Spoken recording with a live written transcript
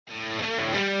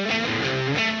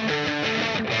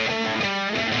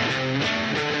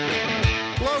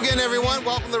Hello again, everyone.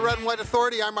 Welcome to the Red and White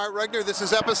Authority. I'm Art Regner. This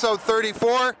is episode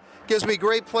 34. Gives me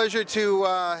great pleasure to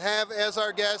have as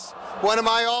our guest one of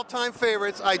my all-time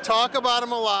favorites. I talk about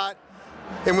him a lot,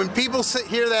 and when people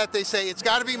hear that, they say it's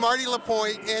got to be Marty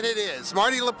Lapointe, and it is.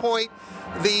 Marty Lapointe,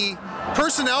 the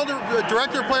personnel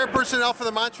director of player personnel for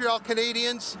the Montreal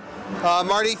Canadiens.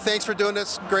 Marty, thanks for doing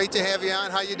this. Great to have you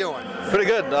on. How you doing? Pretty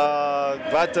good.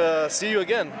 Glad to see you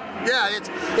again. Yeah,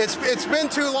 it's been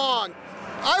too long.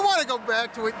 I want to go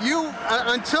back to it. You,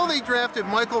 until they drafted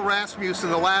Michael Rasmussen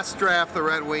in the last draft, the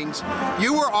Red Wings,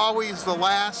 you were always the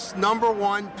last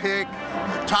 #1 pick,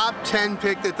 top 10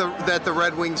 pick that the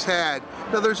Red Wings had.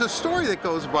 Now, there's a story that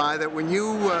goes by that when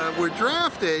you were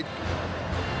drafted,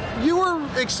 you were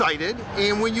excited,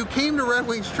 and when you came to Red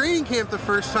Wings training camp the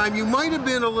first time, you might have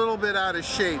been a little bit out of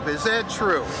shape. Is that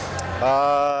true?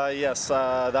 Yes,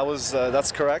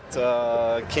 that's correct.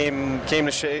 Came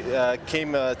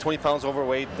 20 pounds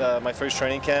overweight my first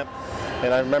training camp,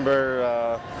 and I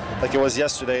remember like it was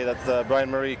yesterday that Brian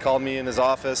Murray called me in his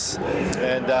office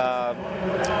and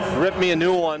ripped me a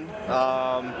new one,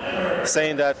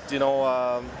 saying that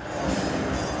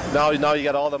now you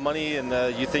got all the money and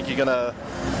you think you're gonna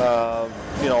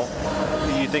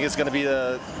you think it's gonna be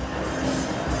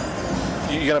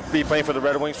you're going to be playing for the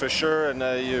Red Wings for sure, and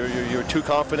you're too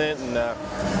confident, and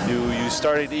you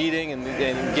started eating and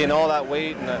gained all that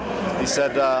weight, and he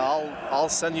said, I'll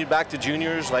send you back to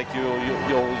juniors, like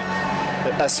you'll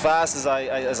as fast as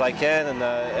I can, and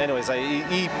anyways,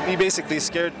 he basically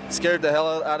scared the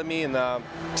hell out of me, and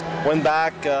went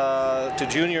back to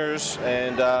juniors,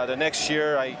 and the next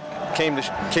year I came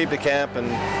to camp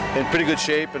and in pretty good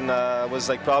shape, and was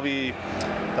like probably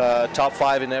top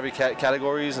 5 in every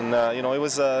categories, and it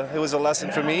was a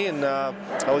lesson for me, and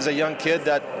I was a young kid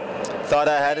that thought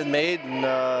I had it made, and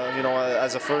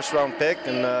as a first round pick,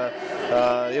 and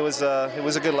it was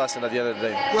a good lesson at the end of the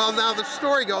day. Well, now the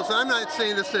story goes, and I'm not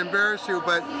saying this to embarrass you,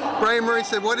 but Brian Murray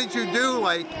said, what did you do,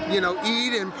 like,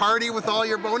 eat and party with all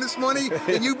your bonus money?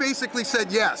 And you basically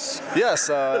said yes. Yes,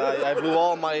 I blew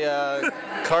all my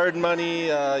card money.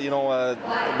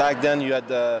 Back then you had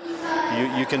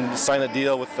you can sign a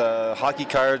deal with hockey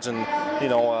cards, and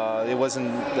it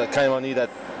wasn't the kind of money that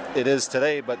it is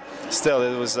today, but still,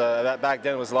 it was back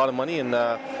then it was a lot of money, and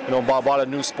bought a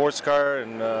new sports car,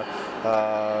 and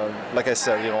like I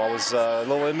said, I was a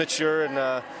little immature, and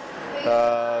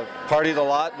partied a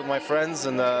lot with my friends,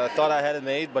 and thought I had it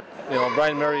made, but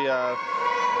Brian Murray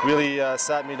really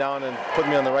sat me down and put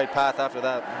me on the right path after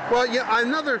that. Well, yeah,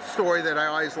 another story that I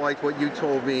always liked what you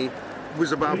told me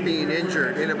was about being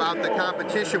injured and about the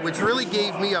competition, which really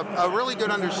gave me a really good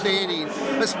understanding,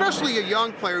 especially a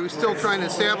young player who's still trying to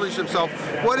establish himself,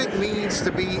 what it means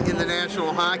to be in the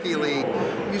National Hockey League.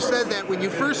 You said that when you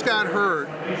first got hurt,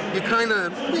 you kind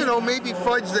of, maybe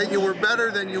fudged that you were better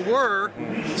than you were,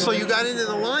 so you got into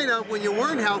the lineup when you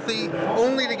weren't healthy,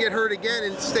 only to get hurt again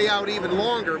and stay out even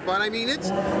longer. But I mean, it's,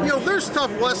 there's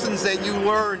tough lessons that you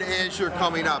learn as you're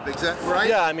coming up, is that right?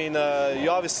 Yeah, I mean, you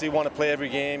obviously want to play every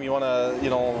game, you want to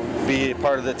be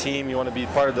part of the team. You want to be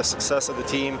part of the success of the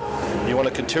team. You want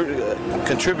to contribute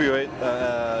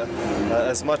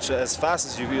as fast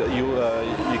as you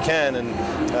can. And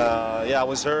I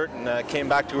was hurt, and I came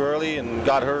back too early and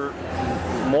got hurt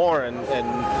more, and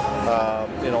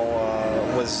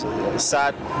was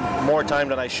sat more time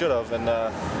than I should have, and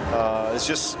it's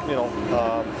just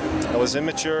I was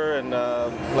immature, and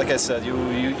like I said, you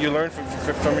learn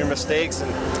from your mistakes,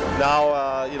 and now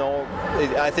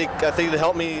I think it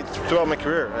helped me throughout my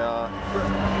career.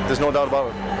 There's no doubt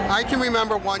about it. I can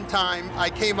remember one time I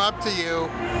came up to you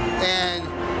and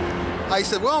I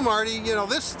said, well, Marty,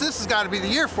 this has got to be the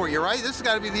year for you, right? This has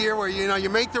got to be the year where, you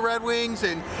make the Red Wings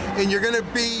and you're going to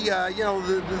be,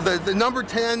 the number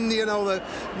 10, the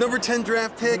number 10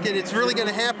 draft pick, and it's really going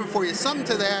to happen for you. Something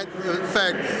to that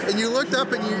effect. And you looked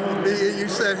up and you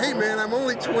said, hey, man, I'm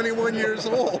only 21 years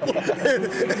old. and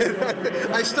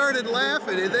I started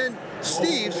laughing. And then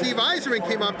Steve Yzerman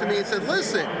came up to me and said,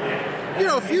 listen,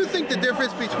 if you think the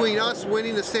difference between us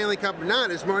winning the Stanley Cup or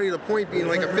not is Marty Lapointe being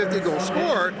like a 50-goal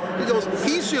scorer, he goes,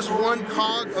 he's just one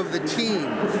cog of the team.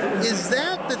 Is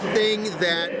that the thing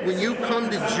that when you come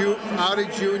to out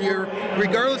of junior,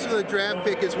 regardless of the draft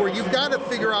pick, is where you've got to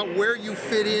figure out where you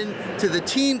fit in to the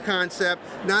team concept,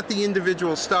 not the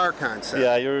individual star concept?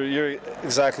 Yeah, you're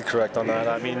exactly correct on that.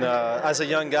 I mean, as a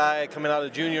young guy coming out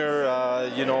of junior,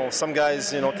 some guys,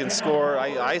 can score.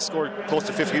 I scored close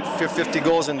to 50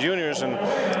 goals in juniors, and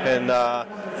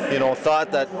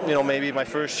thought that maybe my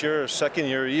first year or second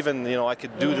year even I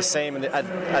could do the same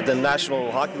at the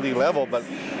National Hockey League level, but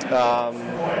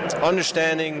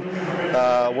understanding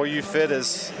where you fit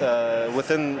is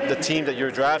within the team that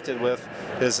you're drafted with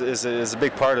is a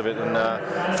big part of it.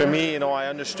 And for me, I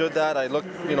understood that. I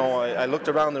looked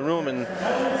around the room, and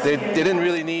they didn't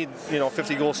really need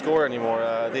 50-goal scorer anymore.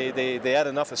 They had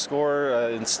enough of scorer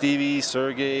in Stevie,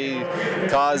 Sergei,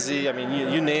 Kazi. I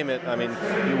mean, you name it. I mean,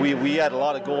 we had a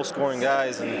lot of goal-scoring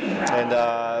guys,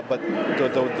 but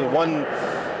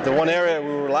the one area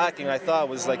we were lacking, I thought,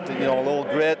 was like a little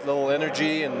grit, little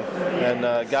energy, and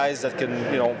guys that can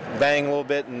bang a little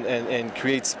bit and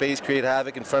create space, create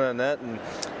havoc in front of the net,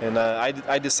 and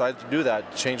I decided to do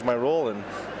that, change my role, and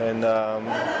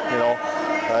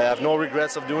I have no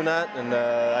regrets of doing that, and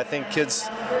I think kids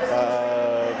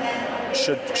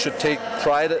should take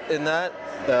pride in that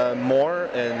more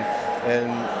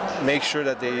and make sure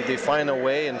that they find a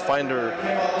way and find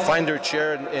their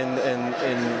chair in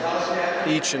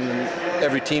each and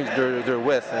every team they're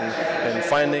with, and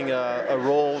finding a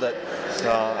role that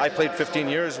I played 15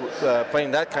 years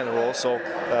playing that kind of role, so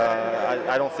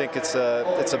I don't think it's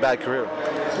a bad career.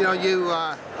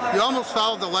 You almost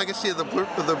followed the legacy of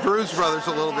the Bruce brothers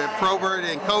a little bit, Probert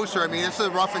and Kosar. I mean, it's a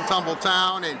rough and tumble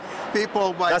town, and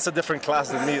people. That's a different class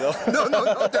than me, though. No,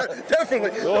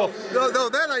 definitely. No,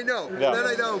 that I know. Yeah. That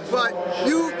I know. But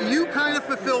you kind of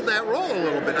fulfilled that role a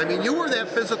little bit. I mean, you were that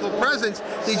physical presence.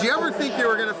 Did you ever think you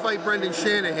were going to fight Brendan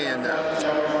Shanahan now?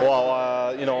 Well,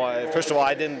 first of all,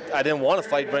 I didn't want to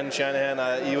fight Brendan Shanahan.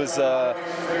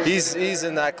 He's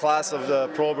in that class of the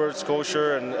Proberts,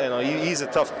 Kosar, and he's a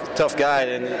tough guy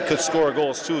and could score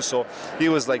goals too. So he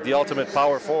was like the ultimate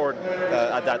power forward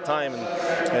at that time,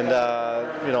 and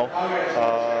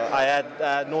I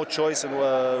had no choice. In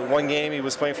one game, he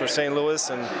was playing for St. Louis,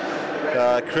 and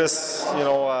Chris,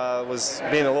 was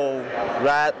being a little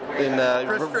rat.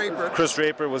 Chris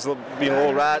Draper was being a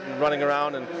little rat and running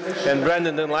around, and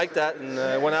Brendan didn't like that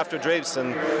and went after Drapes,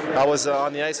 and I was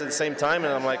on the ice at the same time,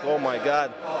 and I'm like, oh my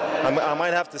God, I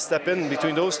might have to step in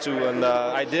between those two, and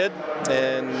I did,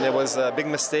 and it was a big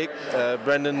mistake.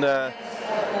 Brendan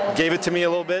gave it to me a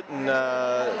little bit, and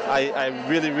I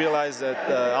really realized that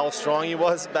how strong he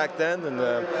was back then,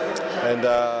 and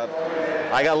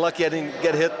I got lucky I didn't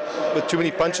get hit with too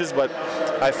many punches, but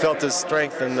I felt his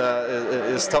strength and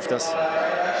his toughness.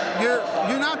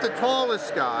 You're not the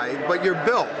tallest guy, but you're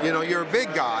built. You're a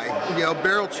big guy.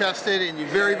 Barrel-chested, and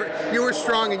you were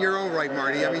strong in your own right,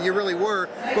 Marty. I mean, you really were.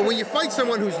 But when you fight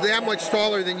someone who's that much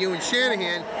taller than you and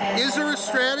Shanahan, is there a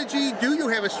strategy? Do you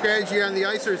have a strategy on the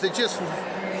ice, or is it just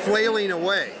flailing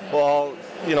away? Well,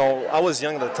 I was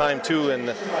young at the time too,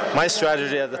 and my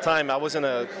strategy at the time, I wasn't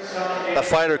a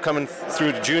fighter coming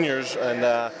through the juniors, and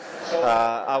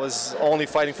I was only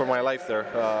fighting for my life there.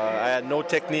 I had no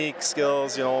technique,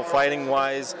 skills, fighting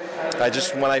wise.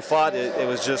 When I fought, it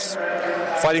was just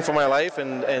fighting for my life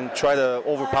and try to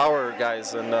overpower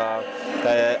guys. And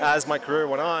as my career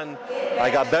went on, I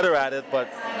got better at it, but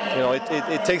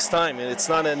it takes time. It's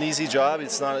not an easy job.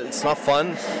 It's not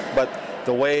fun, but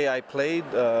the way I played,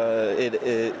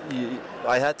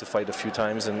 I had to fight a few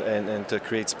times and to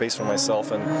create space for myself.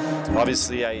 And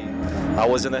obviously, I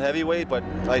wasn't a heavyweight, but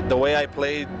the way I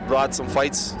played brought some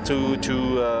fights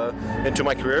into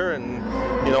my career, and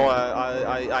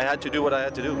I had to do what I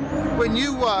had to do.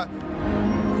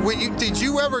 Did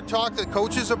you ever talk to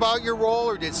coaches about your role,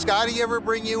 or did Scotty ever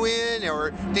bring you in,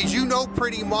 or did you know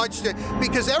pretty much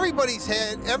because every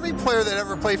player that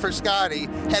ever played for Scotty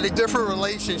had a different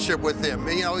relationship with him.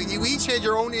 You each had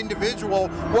your own individual.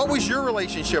 What was your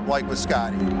relationship like with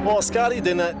Scotty? Well, Scotty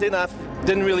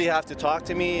didn't really have to talk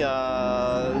to me.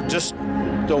 Just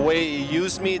the way he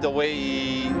used me, the way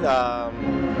he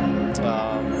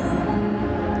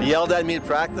yelled at me at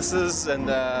practices, and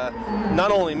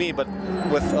not only me, but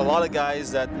with a lot of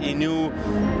guys that he knew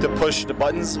to push the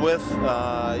buttons with.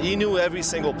 He knew every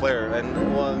single player, and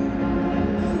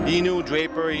he knew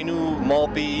Draper, he knew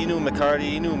Malpe, he knew McCarty,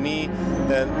 he knew me.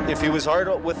 And if he was hard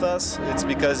with us, it's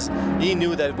because he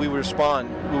knew that we would respond.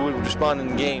 We would respond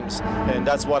in games, and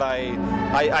that's what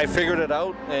I figured it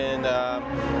out. And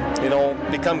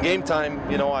become game time,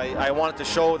 I wanted to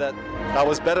show that I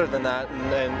was better than that,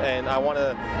 and I want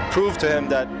to prove to him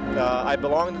that I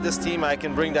belong to this team. I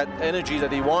can bring that energy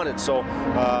that he wanted. So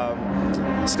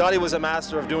Scotty was a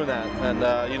master of doing that, and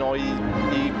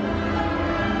he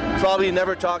probably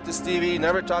never talked to Stevie,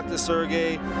 never talked to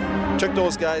Sergei, took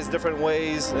those guys different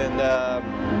ways, and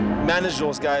managed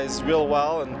those guys real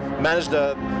well, and managed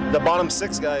the bottom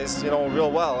six guys, real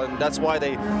well, and that's why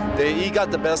he got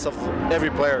the best of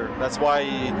every player. That's why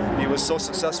he was so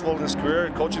successful in his career,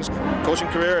 coaching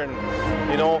career, and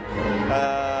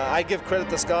I give credit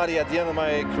to Scotty. At the end of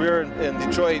my career in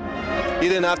Detroit, he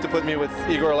didn't have to put me with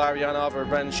Igor Larionov or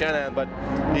Brendan Shanahan, but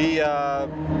he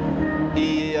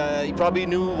probably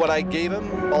knew what I gave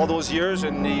him all those years,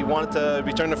 and he wanted to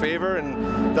return the favor,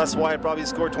 and that's why I probably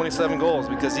scored 27 goals,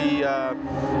 because he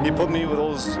put me with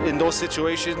in those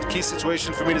situations, key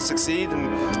situations for me to succeed,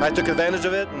 and I took advantage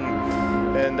of it.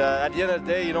 And at the end of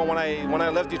the day, when I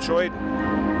left Detroit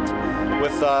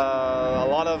with a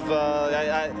lot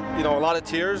of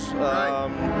tears,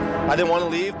 I didn't want to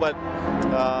leave, but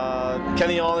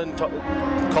Kenny Allen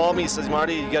called me. He says,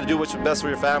 "Marty, you got to do what's best for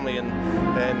your family and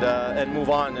move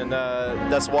on." And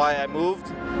that's why I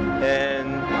moved.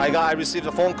 And I received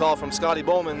a phone call from Scotty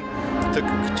Bowman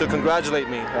to congratulate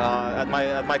me at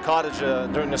my cottage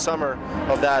during the summer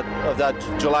of that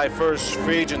July 1st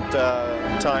free agent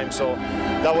time. So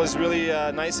that was really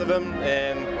nice of him.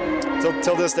 And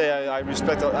till this day, I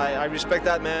respect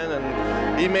that man,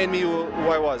 and he made me who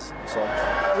I was. So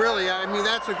really, I mean,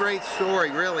 that's a great story.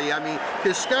 Really, I mean,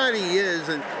 because Scotty is,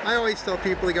 and I always tell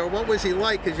people, they go, "What was he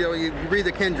like?" Because you read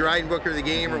the Ken Dryden book of the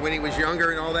game, or when he was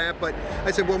younger and all that. But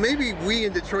I said, well, maybe we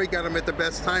in Detroit got him at the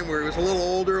best time, where he was a little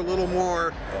older, a little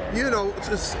more,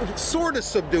 sort of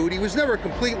subdued. He was never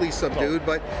completely subdued,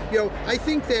 but I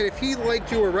think that if he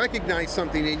liked you or recognized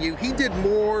something in you, he did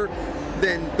more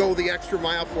than go the extra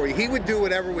mile for you. He would do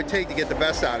whatever it would take to get the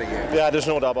best out of you. Yeah, there's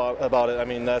no doubt about it. I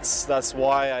mean, that's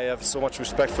why I have so much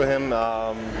respect for him.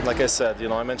 Like I said,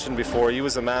 I mentioned before, he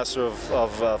was a master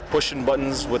of pushing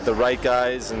buttons with the right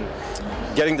guys and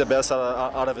getting the best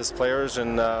out of his players,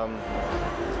 and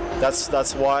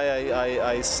that's why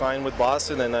I signed with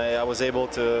Boston, and I was able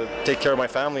to take care of my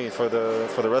family for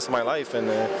the rest of my life, and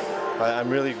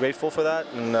I'm really grateful for that.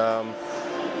 And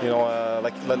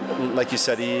like you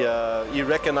said, he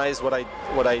recognized what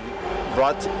I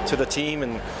brought to the team,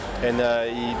 and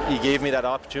he gave me that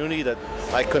opportunity that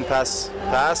I couldn't pass,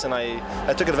 and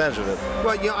I took advantage of it.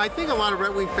 Well, I think a lot of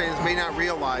Red Wing fans may not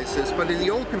realize this, but in the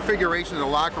old configuration of the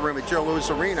locker room at Joe Louis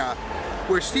Arena,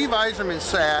 where Steve Yzerman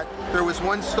sat, there was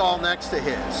one stall next to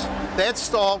his. That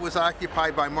stall was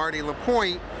occupied by Marty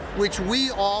Lapointe, which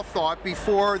we all thought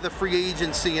before the free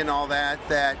agency and all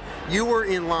that you were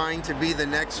in line to be the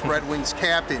next Red Wings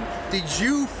captain. Did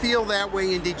you feel that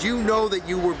way, and did you know that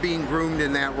you were being groomed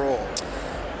in that role?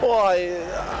 Well,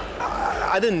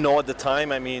 I didn't know at the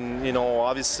time. I mean,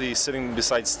 obviously sitting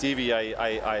beside Stevie,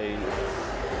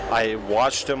 I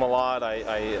watched him a lot.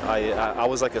 I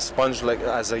was like a sponge. Like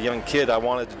as a young kid, I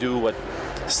wanted to do what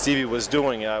Stevie was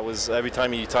doing. Every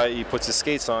time he puts his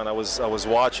skates on, I was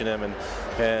watching him,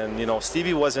 and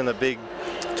Stevie wasn't a big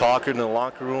talker in the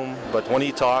locker room, but when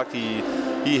he talked, he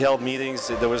held meetings.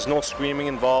 There was no screaming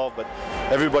involved, but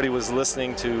everybody was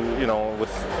listening to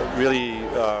with really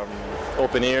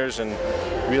open ears, and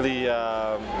really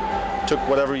took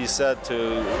whatever he said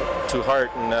to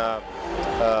heart. And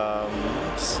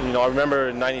I remember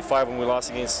in '95 when we lost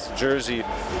against Jersey,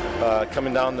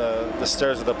 coming down the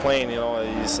stairs of the plane,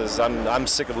 he says, "I'm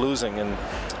sick of losing," and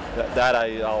that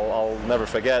I'll never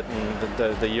forget.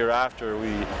 And the year after,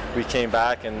 we came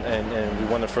back and we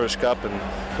won the first cup, and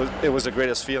it was the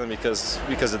greatest feeling because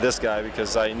of this guy,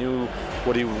 because I knew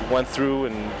what he went through,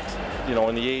 and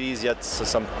in the '80s, he had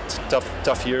some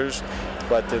tough years,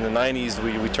 but in the '90s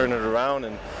we turned it around,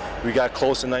 and we got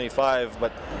close in '95,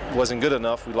 but wasn't good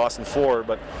enough. We lost in 4,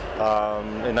 but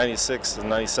in '96 and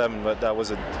 '97, but that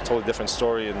was a totally different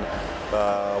story, and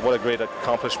what a great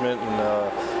accomplishment,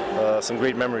 and some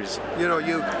great memories.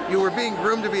 You were being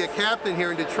groomed to be a captain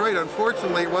here in Detroit.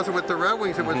 Unfortunately, it wasn't with the Red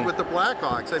Wings, it was with the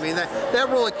Blackhawks. I mean, that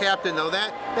role of captain, though,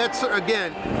 that's,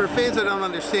 again, for fans that don't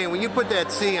understand, when you put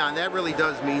that C on, that really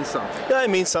does mean something. Yeah, it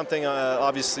means something.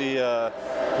 Obviously,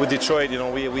 with Detroit,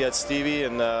 we had Stevie,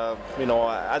 and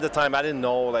at the time I didn't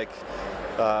know,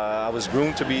 I was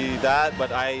groomed to be that,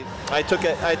 but I took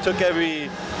every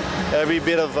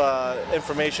bit of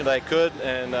information that I could,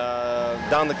 and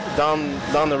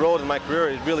down the road in my career,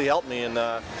 it really helped me, and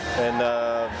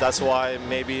that's why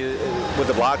maybe with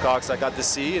the Blackhawks I got the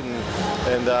C,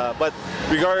 but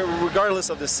regardless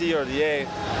of the C or the A,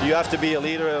 you have to be a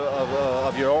leader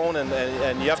of your own,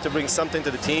 and you have to bring something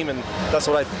to the team, and that's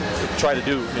what I try to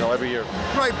do, every year.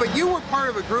 Right, but you were part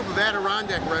of a group of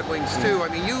Adirondack Red Wings too. I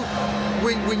mean,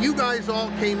 when you guys all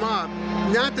came up,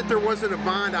 not that there wasn't a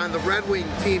bond on the Red Wing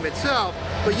team itself,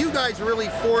 but you guys really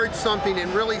forged something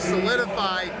and really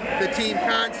solidified the team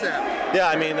concept. Yeah,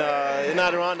 I mean, in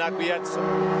Adirondack we had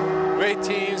some great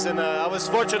teams, and I was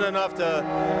fortunate enough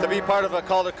to be part of a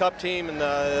Calder Cup team, and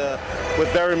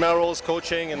with Barry Melrose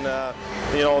coaching, and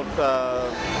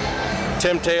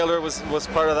Tim Taylor was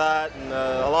part of that, and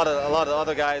a lot of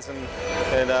other guys,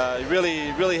 and it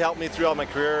really helped me throughout my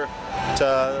career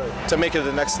to make it to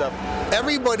the next step.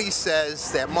 Everybody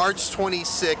says that March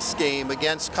 26th game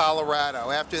against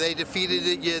Colorado, after they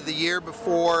defeated you the year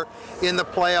before in the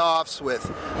playoffs with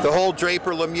the whole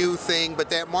Draper-Lemieux thing,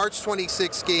 but that March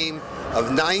 26th game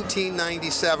of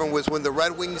 1997 was when the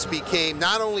Red Wings became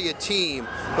not only a team,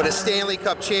 but a Stanley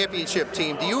Cup championship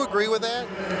team. Do you agree with that?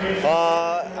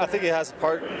 I think it has a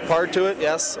part to it,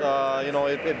 yes.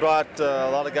 It brought a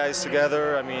lot of guys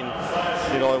together. I mean,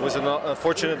 it was an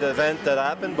unfortunate event that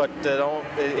happened, but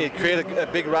it created a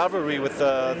big rivalry with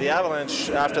the Avalanche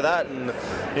after that, and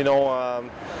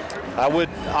I would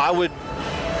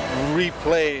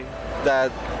replay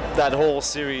that whole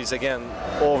series again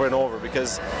over and over,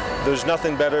 because there's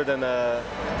nothing better than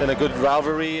a good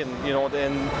rivalry, and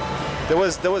there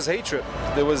was hatred.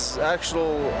 There was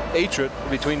actual hatred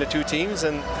between the two teams,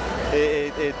 and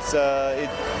it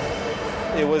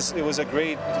was a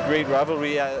great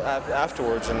rivalry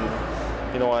afterwards, and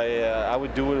I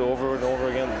would do it over and over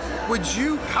again.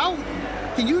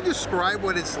 Can you describe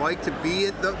what it's like to be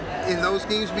in those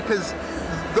games? Because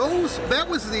that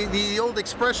was the old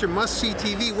expression, must-see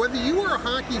TV. Whether you were a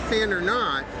hockey fan or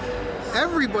not,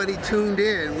 everybody tuned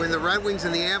in when the Red Wings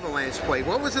and the Avalanche played.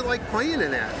 What was it like playing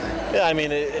in that thing? Yeah, I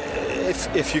mean,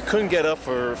 if you couldn't get up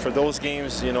for those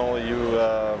games, you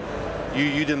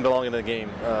didn't belong in the game.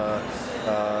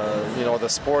 The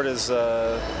sport is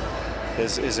a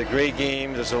great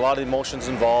game. There's a lot of emotions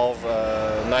involved,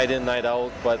 night in, night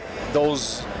out. But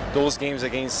those games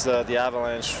against the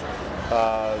Avalanche,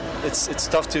 it's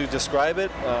tough to describe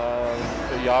it.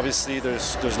 Obviously,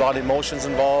 there's a lot of emotions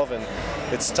involved, and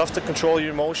it's tough to control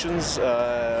your emotions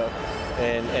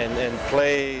and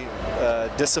play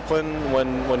discipline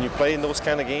when you play in those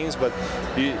kind of games. But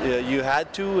you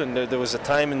had to, and there was a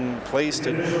time and place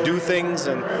to do things,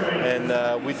 and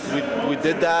we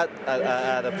did that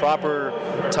at a proper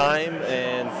time,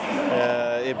 and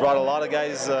it brought a lot of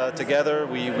guys together.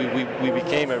 We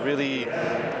became a really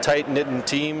tight-knit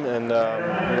team, and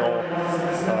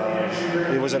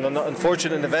it was an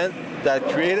unfortunate event that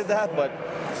created that, but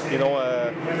you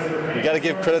got to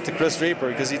give credit to Chris Draper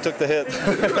because he took the hit.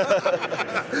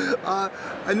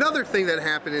 Another thing that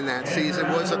happened in that season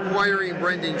was acquiring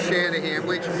Brendan Shanahan,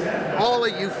 which all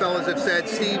of you fellas have said,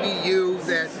 Stevie,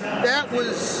 that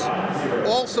was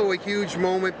also a huge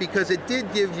moment, because it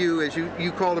did give you, as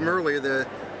you called him earlier, the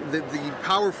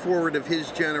power forward of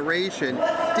his generation.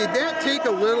 Did that take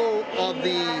a little of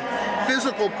the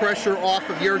physical pressure off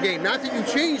of your game? Not that you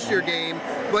changed your game,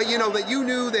 but that you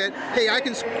knew that, hey,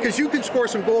 because you can score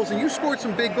some goals, and you scored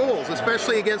some big goals,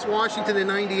 especially against Washington in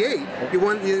 '98. You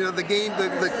won, the game,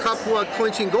 the cup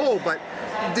clinching goal. But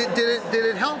did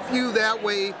it help you that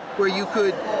way, where you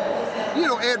could,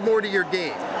 add more to your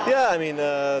game? Yeah, I mean,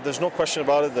 there's no question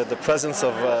about it that the presence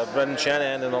of Brendan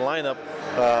Shanahan in the lineup,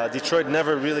 Detroit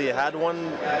never really had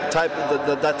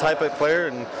that type of player,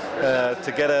 and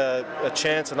to get a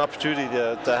chance, an opportunity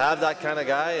to have that kind of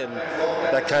guy, and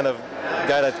that kind of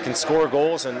guy that can score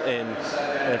goals and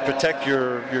protect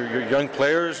your young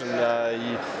players, and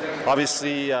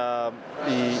obviously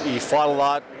he fought a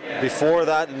lot before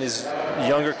that in his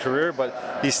younger career, but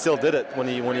he still did it when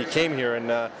he came here,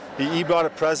 and he brought a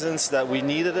presence that we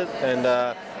needed it, and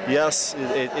yes,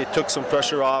 it took some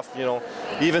pressure off,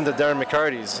 even the Darren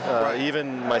McCartys,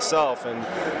 even myself, and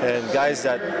guys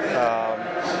that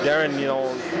Darren,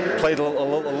 played a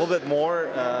little bit more,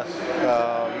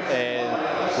 and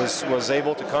was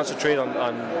able to concentrate on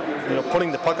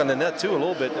putting the puck on the net too a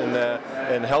little bit,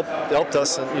 and helped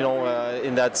us,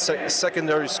 in that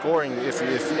secondary scoring,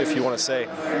 if you want to say.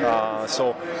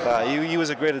 So he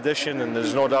was a great addition, and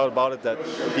there's no doubt about it that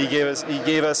he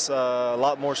gave us a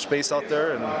lot more space out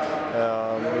there, and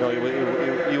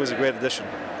he was a great addition.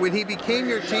 When he became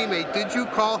your teammate, did you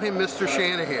call him Mr.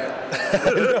 Shanahan?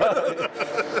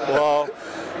 Well,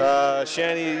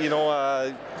 Shanny,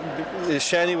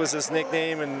 Shanny was his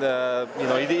nickname, and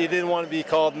he didn't want to be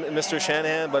called Mr.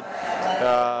 Shanahan, but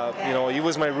he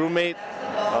was my roommate.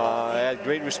 I had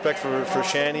great respect for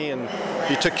Shanny, and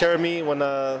he took care of me when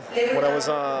I was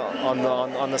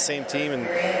on the same team, and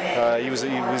he was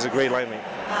a great line mate.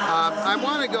 I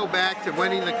want to go back to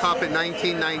winning the Cup in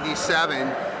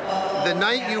 1997. The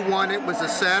night you won it was a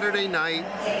Saturday night.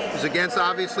 It was against,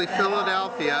 obviously,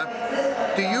 Philadelphia.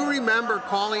 Do you remember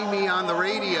calling me on the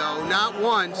radio, not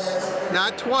once,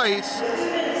 not twice,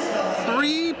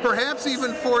 3, perhaps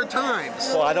even 4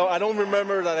 times? Well, I don't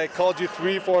remember that I called you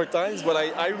 3, 4 times, but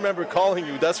I remember calling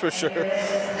you, that's for sure.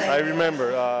 I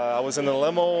remember. I was in a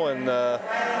limo, and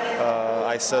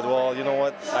I said, well, you know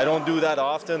what? I don't do that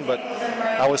often, but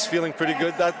I was feeling pretty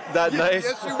good that night.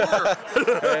 Yes, you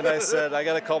were. And I said, I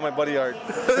got to call my buddy Art.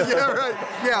 Yeah, right.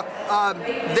 Yeah,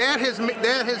 that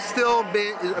has still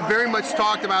been a very much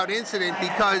talked about incident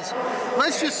because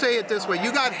let's just say it this way: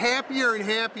 you got happier and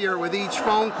happier with each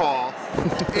phone call,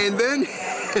 and then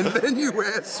you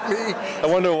asked me. I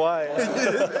wonder why.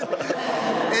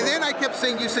 And then I kept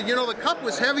saying, you said, you know, the cup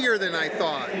was heavier than I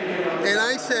thought. And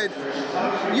I said,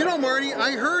 you know, Marty,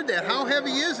 I heard that. How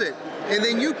heavy is it? And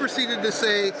then you proceeded to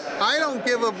say, I don't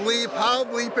give a bleep how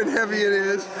bleeping heavy it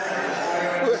is.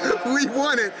 We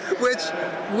won it,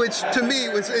 which to me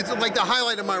it's like the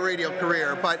highlight of my radio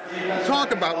career. But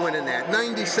talk about winning that.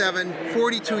 97,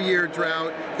 42-year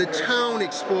drought. The town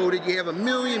exploded. You have 1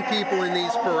 million people in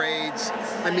these parades.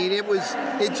 I mean, it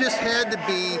just had to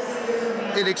be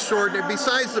an extraordinary,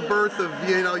 besides the birth of,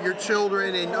 you know, your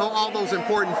children and all those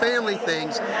important family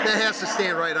things, that has to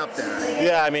stand right up there.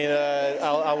 Yeah, I mean,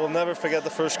 I will never forget the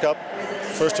first cup.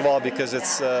 First of all, because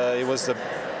it was the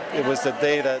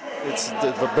day that it's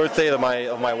the birthday of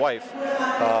my wife.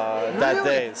 That Really?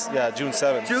 day, yeah, June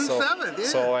 7th. June 7th, yeah.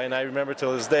 So, and I remember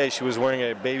till this day, she was wearing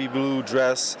a baby blue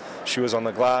dress. She was on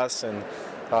the glass, and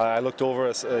I looked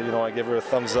over, you know, I gave her a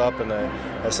thumbs up, and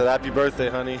I said, "Happy birthday,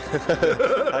 honey!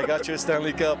 I got you a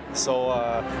Stanley Cup." So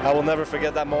I will never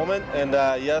forget that moment. And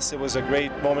yes, it was a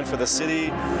great moment for the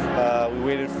city. We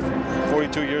waited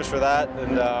 42 years for that,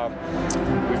 and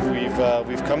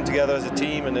we've come together as a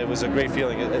team, and it was a great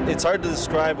feeling. It's hard to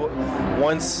describe.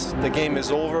 Once the game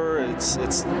is over,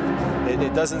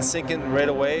 it doesn't sink in right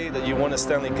away that you won a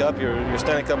Stanley Cup. You're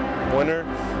Stanley Cup winner,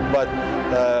 but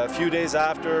a few days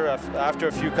after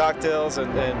a few cocktails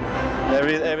and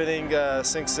everything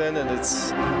sinks in, and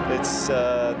it's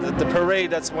the parade.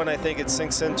 That's when I think it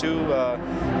sinks into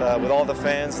with all the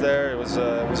fans there. It was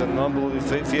an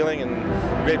unbelievable feeling and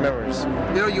great memories.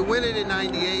 You know, you win it in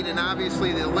 '98, and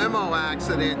obviously the limo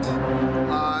accident.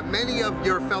 Many of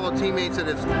your fellow teammates that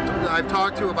I've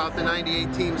talked to about the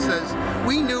 '98 team says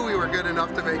we knew we were good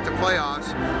enough to make the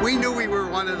playoffs. We knew we were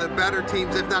one of the better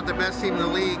teams, if not the best team in the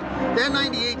league. That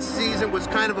 '98 season was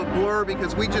kind of a blur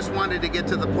because we just wanted to get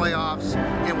to the playoffs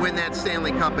and win that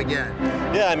Stanley Cup again.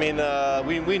 Yeah, I mean,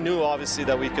 we knew obviously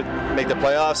that we could make the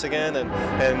playoffs again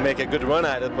and make a good run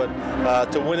at it, but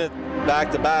to win it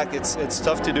back to back, it's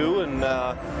tough to do. And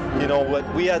you know what,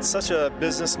 we had such a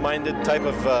business-minded type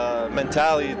of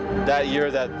mentality that year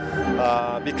that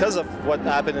because of what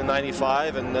happened in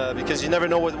 '95, and because you never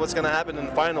know what's going to happen in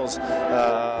the finals.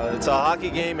 It's a hockey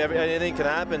game; anything can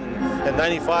happen. In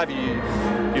 '95,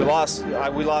 we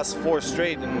lost 4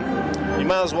 straight, and you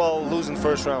might as well lose in the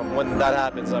first round when that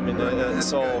happens. I mean,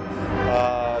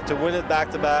 to win it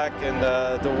back to back, and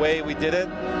the way we did it,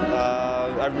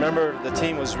 I remember the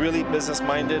team was really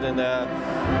business-minded, and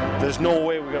there's no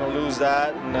way we're going to lose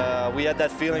that. And we had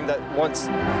that feeling that once,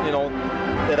 you know,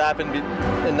 it happened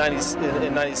in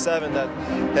 '97 that,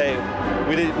 hey,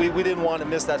 we didn't want to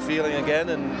miss that feeling again,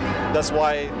 and that's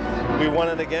why we won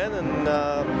it again. And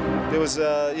it was,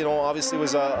 you know, obviously it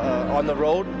was on the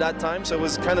road that time, so it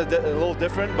was kind of a little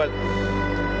different, but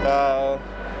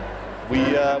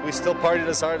we still partied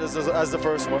as hard as the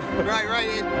first one. Right.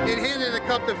 And handing the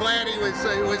cup to Vladdy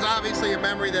was obviously a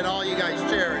memory that all you guys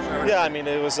cherish. Right? Yeah, I mean,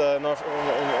 it was an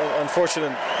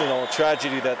unfortunate, you know,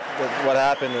 tragedy that what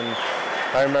happened, and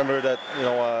I remember that, you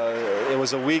know, it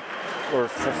was a week or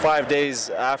 5 days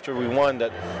after we won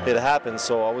that it happened.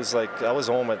 So I was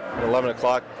home at 11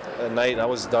 o'clock at night. I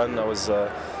was done. I was,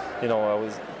 you know,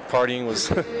 partying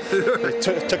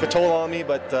it took a toll on me.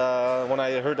 But when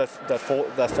I heard that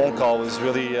phone call, was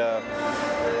really,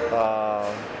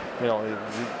 you know,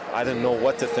 I didn't know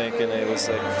what to think, and it was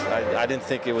like I didn't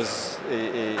think it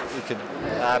could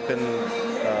happen.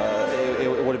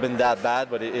 It would have been that bad,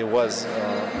 but it was.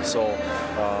 So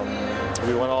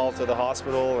we went all to the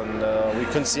hospital, and we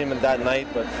couldn't see him that night.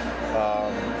 But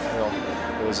you know,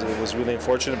 it was really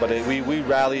unfortunate. But we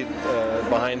rallied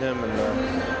behind him,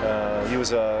 and he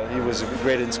was a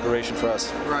great inspiration for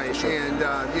us. Right, for sure. And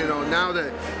you know, now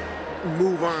to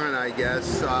move on, I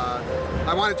guess.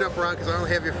 I want to jump around because I don't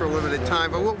have you for a limited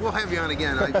time, but we'll have you on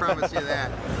again. I promise you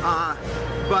that.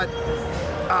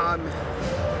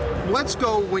 Let's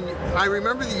go. I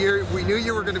remember the year we knew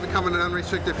you were going to become an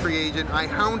unrestricted free agent. I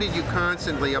hounded you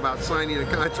constantly about signing a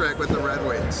contract with the Red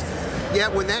Wings.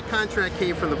 Yet when that contract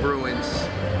came from the Bruins,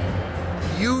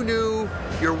 you knew,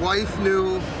 your wife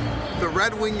knew, the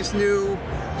Red Wings knew.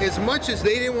 As much as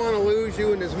they didn't want to lose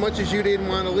you, and as much as you didn't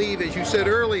want to leave, as you said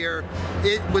earlier,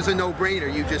 it was a no-brainer.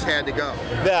 You just had to go.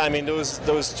 Yeah, I mean, there was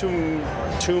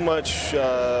too much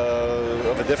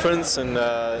of a difference, and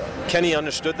Kenny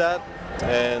understood that,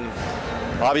 and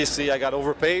obviously I got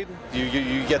overpaid.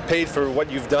 You get paid for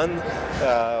what you've done,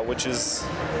 which is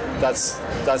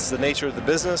that's the nature of the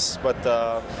business. But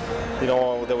you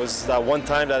know, there was that one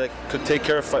time that I could take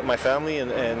care of my family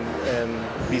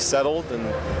and be settled,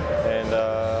 and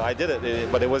I did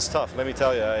it. But it was tough. Let me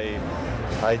tell you,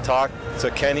 I talked to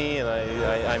Kenny, and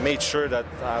I made sure that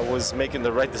I was making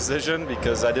the right decision,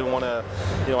 because I didn't want to,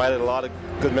 you know, I had a lot of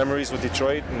good memories with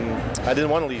Detroit, and I didn't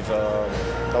want to leave.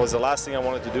 That was the last thing I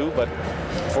wanted to do, but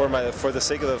for the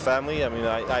sake of the family, I mean,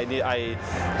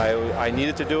 I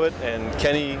needed to do it, and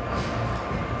Kenny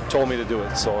told me to do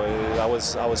it. So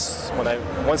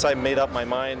once I made up my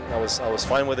mind, I was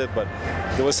fine with it. But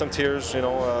there was some tears, you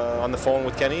know, on the phone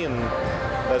with Kenny, and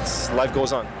life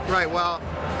goes on. Right. Well,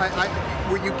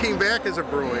 when you came back as a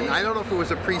Bruin, I don't know if it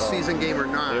was a preseason game or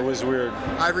not. It was weird.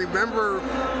 I remember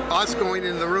us going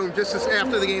into the room just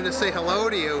after the game to say hello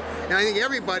to you, and I think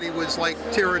everybody was like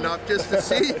tearing up just to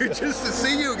see you, just to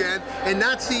see you again, and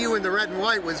not see you in the red and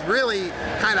white was really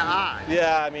kind of odd.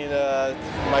 Yeah, I mean,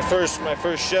 my first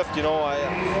shift, you know,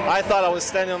 I thought I was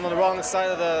standing on the wrong side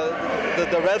of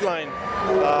the red line.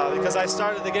 Because I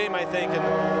started the game, I think, and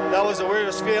that was the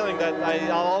weirdest feeling that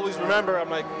I'll always remember.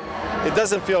 I'm like, it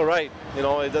doesn't feel right, you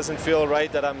know. It doesn't feel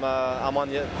right that I'm on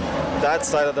that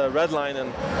side of the red line,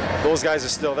 and those guys are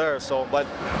still there. So, but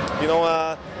you know,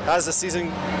 as the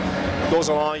season goes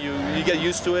along, you get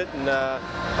used to it,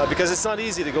 and because it's not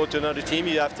easy to go to another team.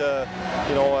 You have to,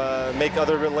 you know, make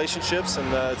other relationships,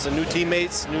 and it's a new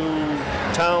teammates, new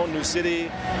town, new city.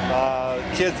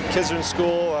 Kids are in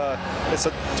school. It's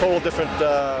a total different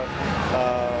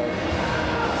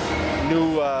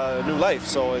new life.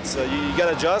 So it's you got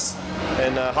to adjust,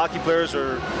 and hockey players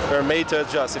are made to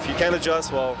adjust. If you can't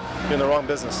adjust, well, you're in the wrong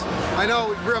business. I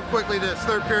know. Real quickly, this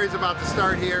third period is about to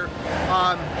start here.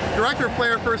 Director of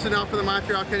Player Personnel for the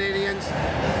Montreal Canadiens.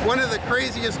 One of the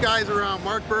craziest guys around,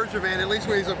 Mark Bergevin, at least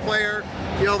when he's a player.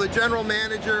 You know, the general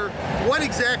manager. What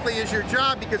exactly is your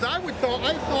job? Because I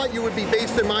thought you would be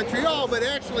based in Montreal, but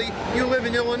actually you live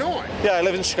in Illinois. Yeah, I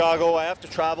live in Chicago. I have to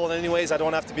travel anyways. I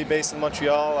don't have to be based in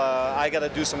Montreal. I got to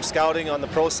do some scouting on the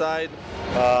pro side.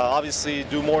 Obviously,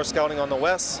 do more scouting on the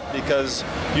West, because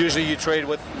usually you trade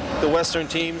with the Western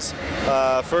teams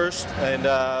first,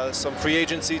 and some free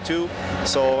agency too.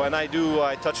 So, and I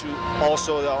touch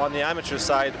also on the amateur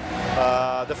side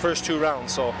the first 2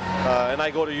 rounds. So, and I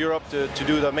go to Europe to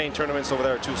do the main tournaments over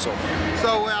there too. So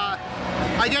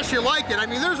I guess you like it. I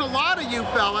mean, there's a lot of you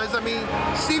fellas. I mean,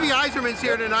 Stevie Yzerman's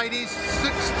here tonight. He's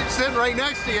sitting right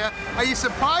next to you. Are you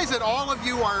surprised that all of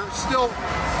you are still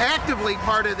actively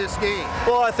part of this game?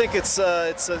 Well, I think it's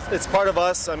part of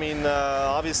us. I mean,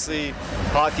 obviously,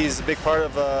 hockey is a big part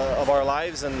of our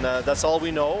lives, and that's all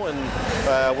we know.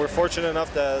 And we're fortunate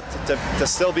enough to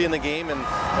still be in the game, and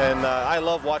I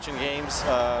love watching games.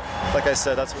 Like I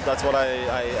said, that's what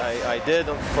I did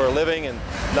for a living, and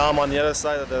now I'm on the other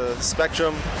side of the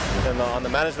spectrum and on the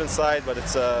management side. But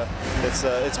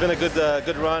it's been a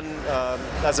good run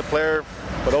as a player.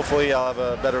 But hopefully I'll have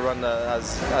a better run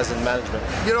as in management.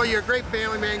 You know, you're a great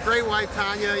family man, great wife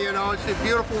Tanya, you know, she's a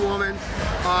beautiful woman.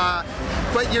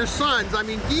 But your sons, I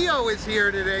mean, Gio is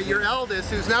here today, your eldest,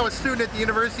 who's now a student at the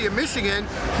University of Michigan,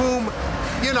 whom,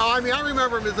 you know, I mean, I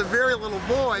remember him as a very little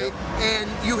boy, and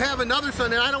you have another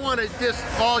son, and I don't want to diss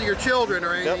all your children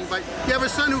or anything, but you have a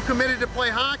son who committed to play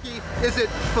hockey. Is it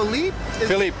Philippe?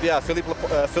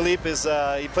 Philippe is,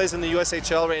 he plays in the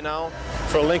USHL right now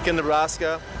for Lincoln,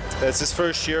 Nebraska. It's his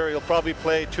first year. He'll probably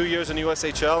play 2 years in the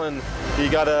USHL, and he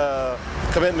got a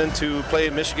commitment to play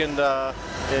in Michigan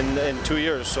in 2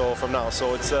 years. So from now,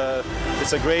 so it's a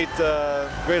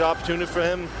great opportunity for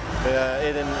him.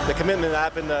 And the commitment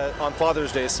happened on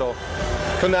Father's Day, so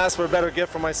couldn't ask for a better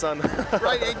gift from my son.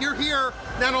 Right, and you're here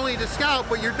not only to scout,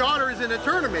 but your daughter is in a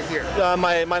tournament here.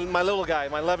 My little guy,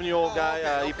 my 11-year-old guy,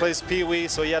 okay. He plays Pee Wee,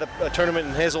 so he had a tournament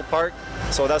in Hazel Park.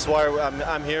 So that's why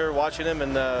I'm here watching him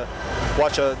and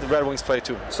watch the Red Wings play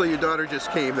too. So your daughter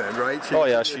just came then, right? Oh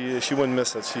yeah, she wouldn't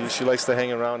miss it. She likes to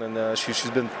hang around, and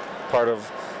she's been part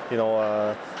of, you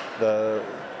know,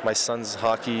 my son's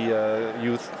hockey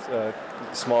youth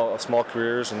small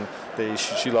careers, and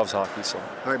she loves hockey. So.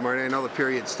 All right, Marty, I know the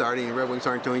period's starting. The Red Wings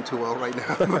aren't doing too well right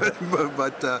now,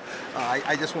 but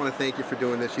I just want to thank you for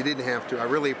doing this. You didn't have to. I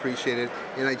really appreciate it,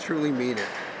 and I truly mean it.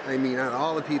 I mean, out of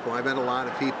all the people, I've met a lot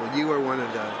of people. You are one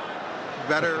of the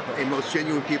better and most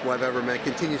genuine people I've ever met.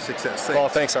 Continued success. Thanks. Well,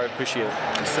 thanks, I appreciate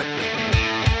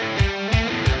it.